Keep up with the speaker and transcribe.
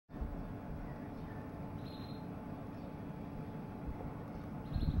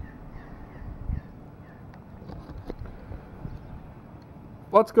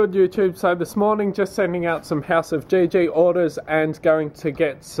What's good, YouTube? So this morning just sending out some House of GG orders and going to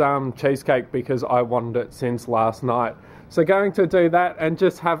get some cheesecake because I wanted it since last night. So going to do that and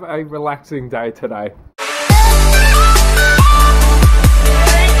just have a relaxing day today.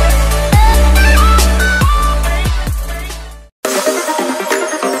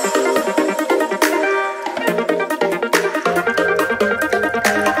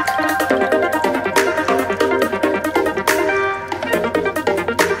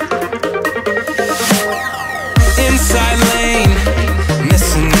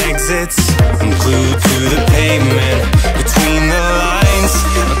 I'm glued to the pavement, between the lines.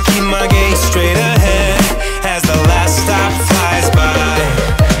 I'll keep my gaze straight ahead as the last stop flies by.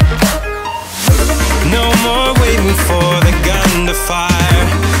 No more waiting for the gun to fire.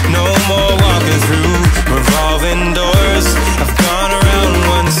 No more walking through revolving doors. I've gone around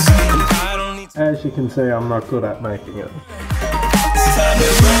once and I don't need to. As you can see, I'm not good at making it. It's time to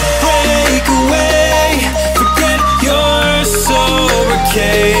break away. Forget your sober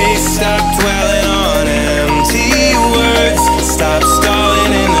case. Stop dwelling on empty words. Stop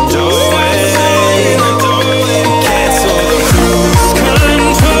stalling in the doorway. Cancel the cruise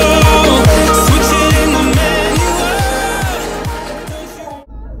control. Switch it in the manual.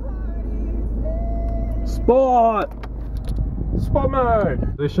 Sport mode.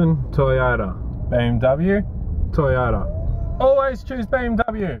 Position Toyota. BMW Toyota. Always choose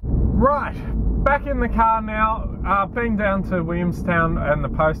BMW. Right, back in the car now. Been down to Williamstown and the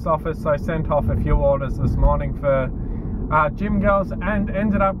post office. I sent off a few orders this morning for gym girls and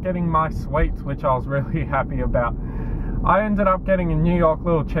ended up getting my sweets, which I was really happy about. I ended up getting a New York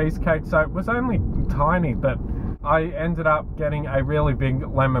little cheesecake, so it was only tiny, but I ended up getting a really big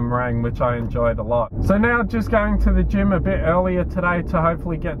lemon meringue, which I enjoyed a lot. So now just going to the gym a bit earlier today to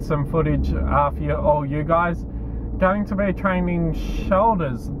hopefully get some footage for all you guys. Going to be training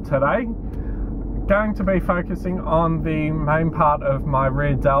shoulders today. Going to be focusing on the main part of my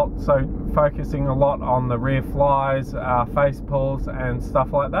rear delt, so focusing a lot on the rear flies, face pulls and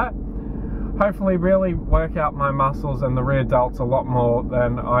stuff like that. Hopefully really work out my muscles and the rear delts a lot more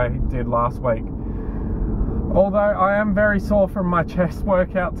than I did last week. Although I am very sore from my chest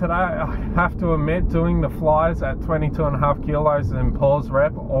workout today, I have to admit doing the flies at 22.5 kilos and pause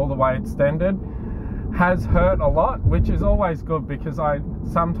rep all the way extended has hurt a lot, which is always good because I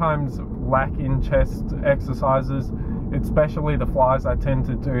sometimes lack in chest exercises, especially the flies. I tend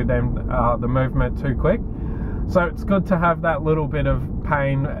to do them the movement too quick, so it's good to have that little bit of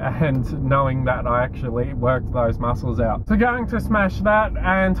pain and knowing that I actually worked those muscles out. So going to smash that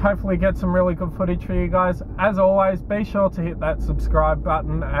and hopefully get some really good footage for you guys. As always, be sure to hit that subscribe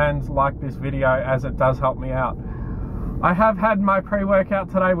button and like this video, as it does help me out. I have had my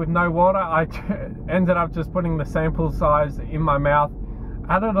pre-workout today with no water. I ended up just putting the sample size in my mouth,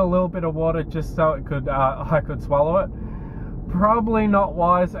 added a little bit of water just so it could I could swallow it. Probably not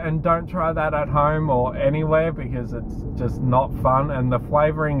wise, and don't try that at home or anywhere because it's just not fun. And the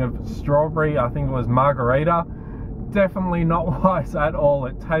flavoring of strawberry, I think it was margarita, definitely not wise at all.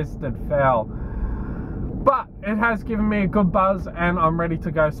 It tasted foul. But it has given me a good buzz and I'm ready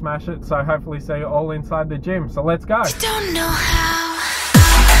to go smash it. So hopefully see you all inside the gym. So let's go. I don't know how.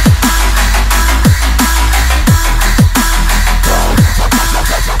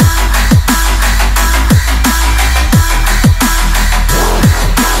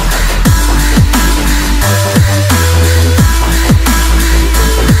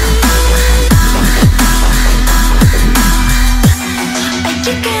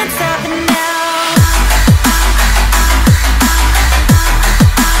 You can't stop it now.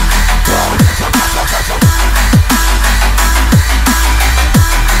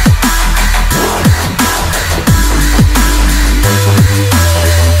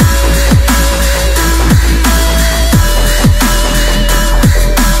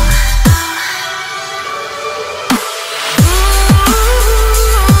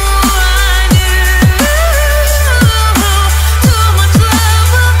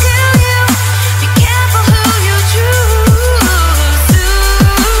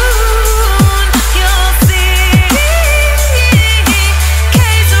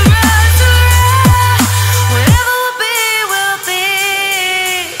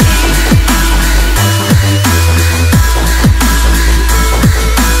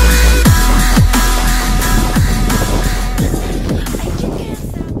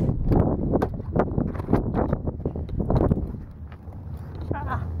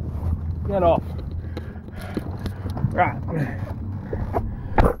 Get off. Right.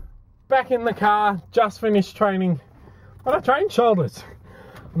 Back in the car, just finished training. But I trained shoulders.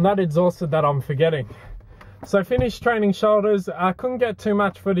 I'm that exhausted that I'm forgetting. So finished training shoulders. I couldn't get too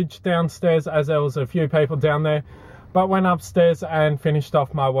much footage downstairs as there was a few people down there, but went upstairs and finished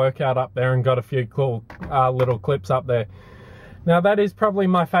off my workout up there and got a few cool little clips up there. Now that is probably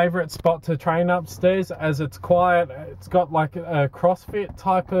my favorite spot to train upstairs, as it's quiet. It's got like a CrossFit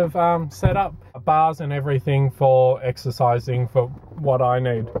type of setup, bars and everything for exercising for what I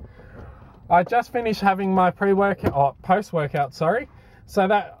need. I just finished having my pre-workout, or post-workout, sorry. So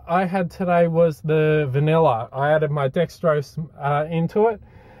that I had today was the vanilla. I added my dextrose into it,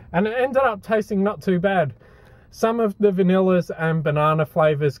 and it ended up tasting not too bad. Some of the vanillas and banana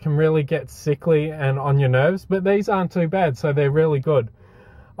flavors can really get sickly and on your nerves, but these aren't too bad, so they're really good.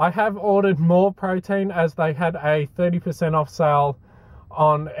 I have ordered more protein, as they had a 30% off sale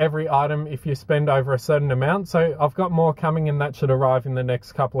on every item if you spend over a certain amount. So I've got more coming, and that should arrive in the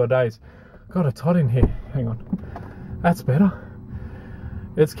next couple of days. Got a tot in here. Hang on. That's better.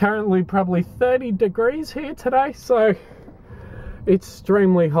 It's currently probably 30 degrees here today, so it's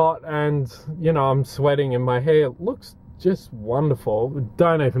extremely hot, and you know, I'm sweating and my hair looks just wonderful.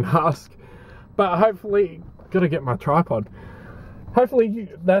 Don't even ask. But hopefully, gotta get my tripod. Hopefully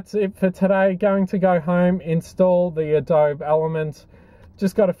that's it for today. Going to go home, install the Adobe Elements.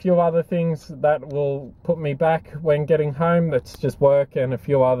 Just got a few other things that will put me back when getting home. That's just work and a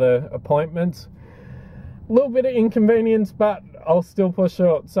few other appointments. A little bit of inconvenience, but I'll still push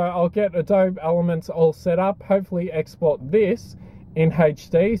it. So I'll get Adobe Elements all set up, hopefully export this in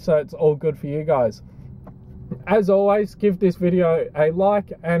HD so it's all good for you guys. As always, give this video a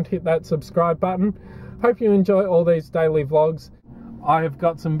like and hit that subscribe button. Hope you enjoy all these daily vlogs. I have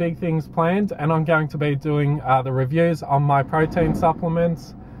got some big things planned, and I'm going to be doing the reviews on my protein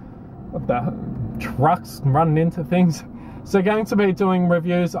supplements. The trucks running into things. So going to be doing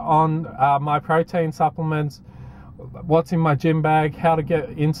reviews on my protein supplements, what's in my gym bag, how to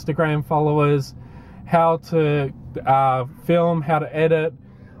get Instagram followers, how to film, how to edit,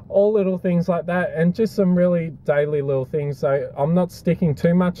 all little things like that, and just some really daily little things. So I'm not sticking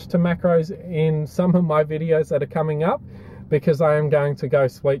too much to macros in some of my videos that are coming up, because I am going to go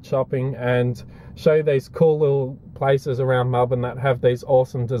sweet shopping and show you these cool little places around Melbourne that have these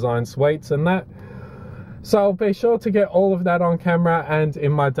awesome design sweets and that. So I'll be sure to get all of that on camera and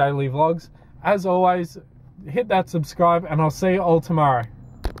in my daily vlogs. As always, hit that subscribe, and I'll see you all tomorrow.